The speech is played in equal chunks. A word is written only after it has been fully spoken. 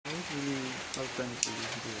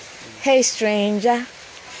Hey stranger,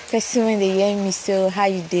 person when they hear me so how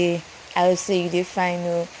you dey? I will say you dey fine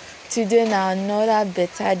oh. Today na another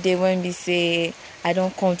better day when we say I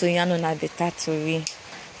don't come to yarn on a better tori.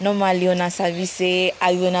 Normally on a sabi say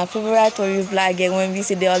I be una favorite tori blogger when we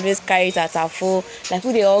say they always carry it at her phone like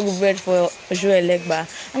who they all bread for Ojo Elegba.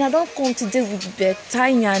 And I don't come today with better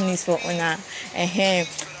yarnings for una.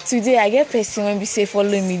 Today I get person when we say follow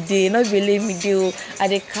me dey, not believe me dey. I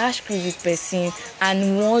dey cash cruise with person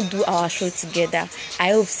and we wan do our show together. I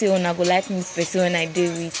hope say una go like me with person when I dey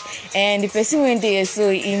with. And the person when dey so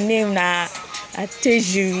him name na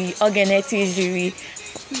Tejiri, Ogene Tejiri.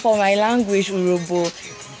 For my language Urobo.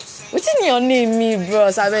 Wetin your name mean,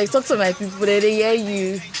 bros? Abeg talk to my people, they hear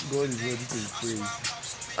you. God is worthy to be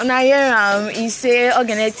praised. Una hear he say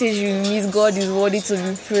Ogene Tejiri means God is worthy to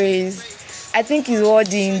be praised. I think he's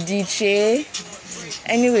worthy indeed, Shay.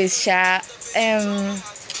 Anyways,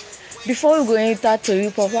 before we go enter tori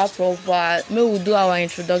proper, may we do our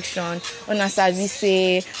introduction. Una sabi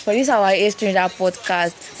say for this our A Stranger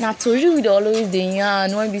podcast, na tori we dey always dey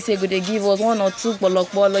yarn when we say go dey give us one or two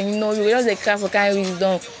kpolo, you know, we just dey cry for kind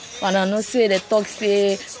wisdom. And I know say they talk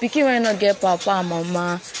say pikin wey no get papa and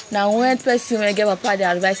mama. Now when person wey get papa dey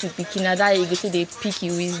advise him pikin, na that he go say dey pick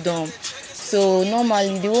his wisdom. So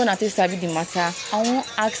normally the one that take sabi the matter, I wan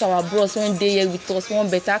ask our bros when dey here with us one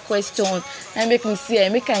better question and make me see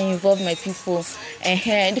make I involve my people.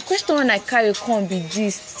 The question when I carry come be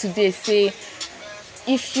this today say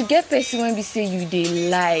if you get person when we say you dey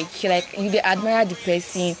like you dey admire the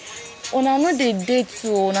person, una no dey date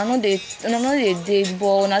so una no dey date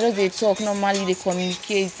but una just dey talk normally dey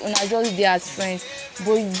communicate, una just dey as friends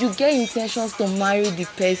but you get intentions to marry the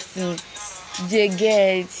person.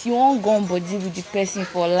 You wan gum body with the person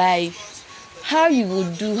for life. How you go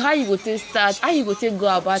do? How you go take start? How you go take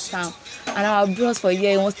go about am? And our bros for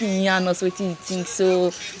here wants to yarn us wetin you think.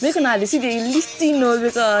 So make una dey see dey lis ten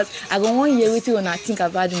because I go wan hear wetin una think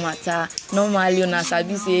about the matter. Normally una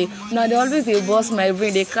sabi say una dey always dey burst my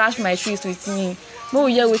brain, dey crash my shoes with me. Make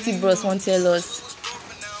we hear wetin bros wan tell us.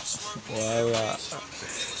 Wow,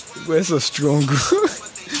 we're so strong.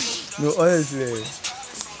 No, honestly.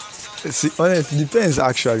 See, honestly, depends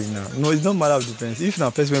actually now. No, it's not matter of depends. If na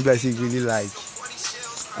person when like really like,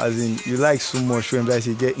 as in you like so much when like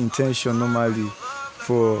get intention normally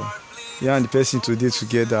for you and the person to date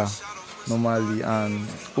together normally, and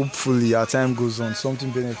hopefully as time goes on something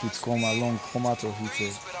benefits come out of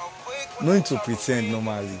it. No need to pretend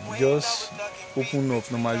normally. Just open up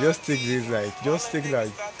normally. Just take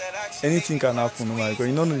like anything can happen normally because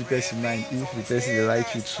you don't know the person mind if the person they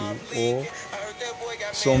like you too or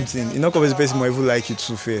something. You know, because the person might even like you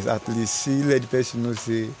too first. At least let the person know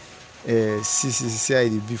say, see I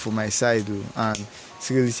be for my side though, and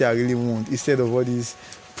seriously I really want instead of all these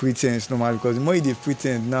pretense normally. Because the more they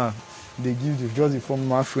pretend now, they give you just the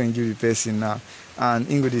former friend give the person now, and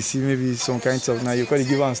in go they see maybe some kind of now you call it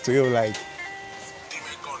give one story of like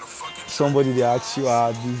somebody they ask you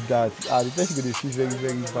this that the person go they feel very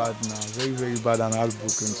very bad now, very bad and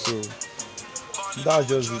heartbroken. So that's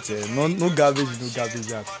just it. No garbage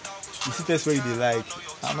that. You see that's where they like.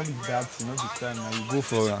 I'm not be that, not be crime now. You go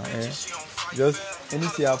for just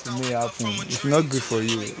anything happen may happen. It's not good for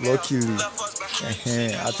you, luckily.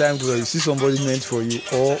 At times you see somebody meant for you,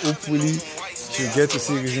 or hopefully you get to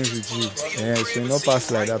see reasons with you. So you not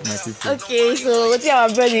pass like that, my people. Okay, so what our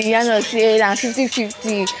brother Yano say na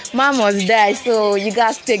 50-50. Man must die, so you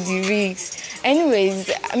guys take the risks. Anyways,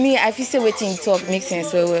 I feel say wetin talk makes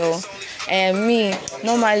sense well. Me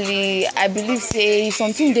normally I believe say if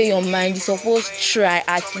something dey your mind you suppose try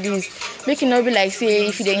at least. Make it not be like say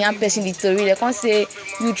if you dey young person the story they can't say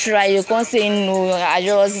you try, you can't say no I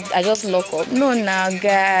just lock up. No nah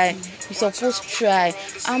guy, you suppose try.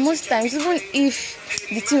 And most times even if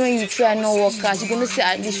the thing when you try not work out, you're gonna say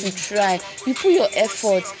at least you try. You put your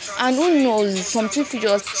effort and who knows something will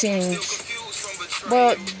just change.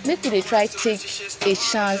 But make we try take a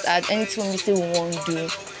chance at anything we say we won't do.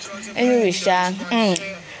 Anyway,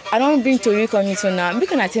 I don't bring tori come to now.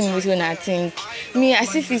 Make una tell me wetin una think. Me, I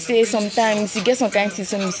still feel say sometimes you get some kind of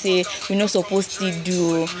things when we say we not supposed to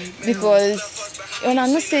do because una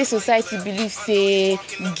know say society believe say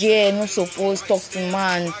girl not supposed talk to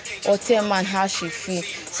man or tell man how she feel.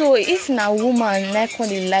 So if na woman like when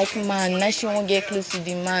they like man, now she won't get close to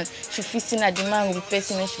the man, she feel say na the man will be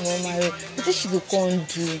person when she won't marry. What she go come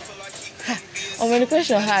do? The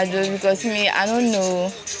question hard though because me I don't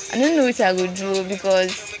know what I go do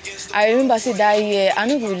because I remember say that year I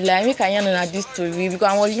no go lie make I yarn on this story because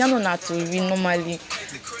I was yarn on that story normally.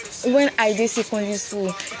 When I did secondary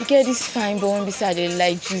school, you get this fine boy when beside they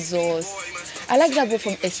like Jesus. I like that boy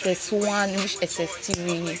from SS1 reach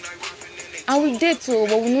SS3. And we date too,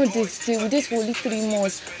 but we no date still. We date for only 3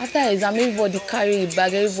 months. After exam, everybody carry a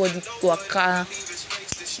bag, everybody waka.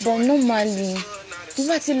 But normally, if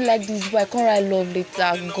I still like this boy, I can't write love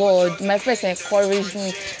later. God, my friends encourage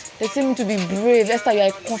me. They tell me to be brave. Esther, you are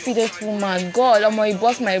a confident woman. God, you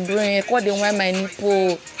bust my brain. God, they want my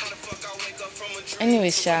nipple.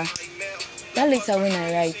 Anyway, sha, that later when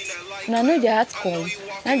I write, when I know the outcome,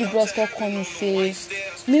 now the bros come and say,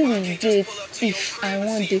 me will date if I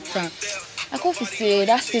want date her. I come to say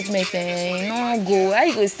that statement, no go. How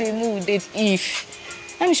you go say me will date if?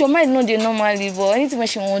 I'm sure my know they normally, but anything when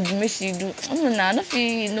she want to make she do. I don't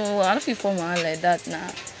feel form her like that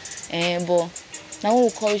now. But now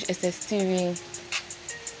we college SS3.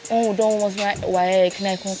 We don't want my WAEC.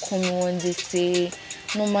 Now I can come one day say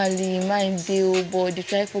normally mind dey but they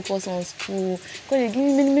try focus on school. Because they give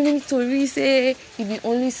me many stories say he be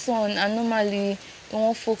only son and normally he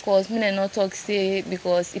won't focus. Me they not talk say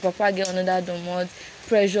because if papa get another domot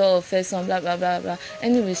pressure of first son blah blah blah blah.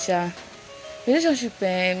 Anyway, sha. Relationship,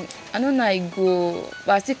 I don't know how it go,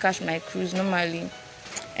 but I still catch my cruise normally.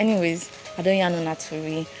 Anyways, I don't yarn on that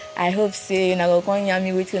story. I hope say na go come yarn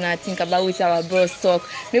me wetin una think about wetin our bros talk.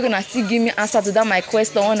 Make una still give me answer to that my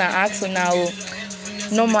question when I ask now.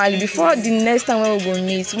 Normally, before the next time when we go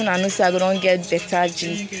meet, when I know say I go don get better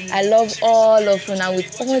gist. I love all of una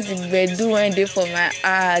with all the gbedu when dey for my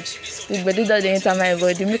heart. The gbedu don dey enter my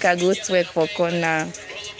body, make I go twerk for corner.